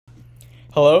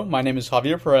Hello, my name is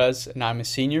Javier Perez, and I'm a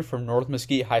senior from North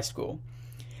Mesquite High School.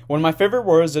 One of my favorite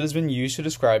words that has been used to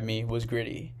describe me was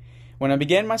gritty. When I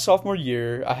began my sophomore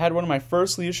year, I had one of my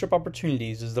first leadership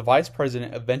opportunities as the vice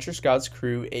president of Venture Scouts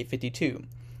Crew 852.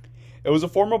 It was a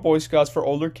formal Boy Scouts for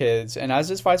older kids, and as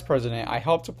its vice president, I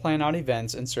helped to plan out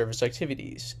events and service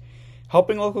activities.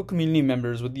 Helping local community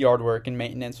members with yard work and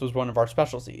maintenance was one of our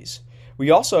specialties. We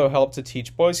also helped to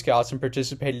teach Boy Scouts and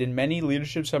participated in many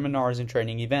leadership seminars and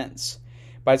training events.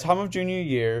 By the time of junior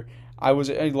year, I was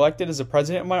elected as the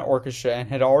president of my orchestra and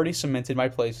had already cemented my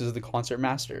place as the concert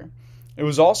master. It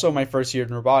was also my first year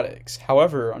in robotics.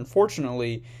 However,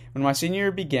 unfortunately, when my senior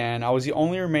year began, I was the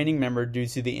only remaining member due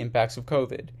to the impacts of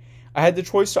COVID. I had the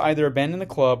choice to either abandon the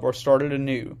club or start it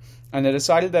anew, and I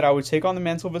decided that I would take on the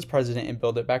mantle of its president and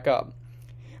build it back up.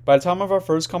 By the time of our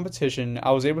first competition, I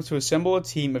was able to assemble a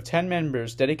team of 10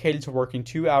 members dedicated to working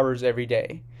 2 hours every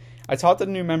day. I taught the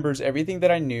new members everything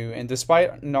that I knew, and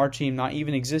despite our team not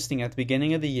even existing at the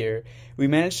beginning of the year, we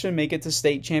managed to make it to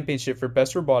state championship for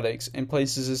best robotics and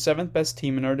placed as the 7th best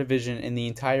team in our division in the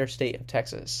entire state of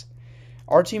Texas.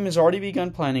 Our team has already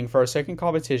begun planning for our second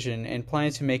competition and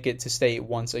plans to make it to state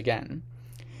once again.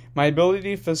 My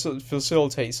ability to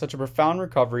facilitate such a profound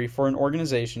recovery for an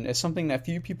organization is something that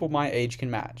few people my age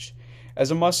can match.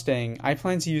 As a Mustang, I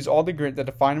plan to use all the grit that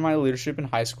defined my leadership in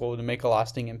high school to make a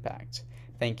lasting impact.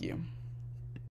 Thank you.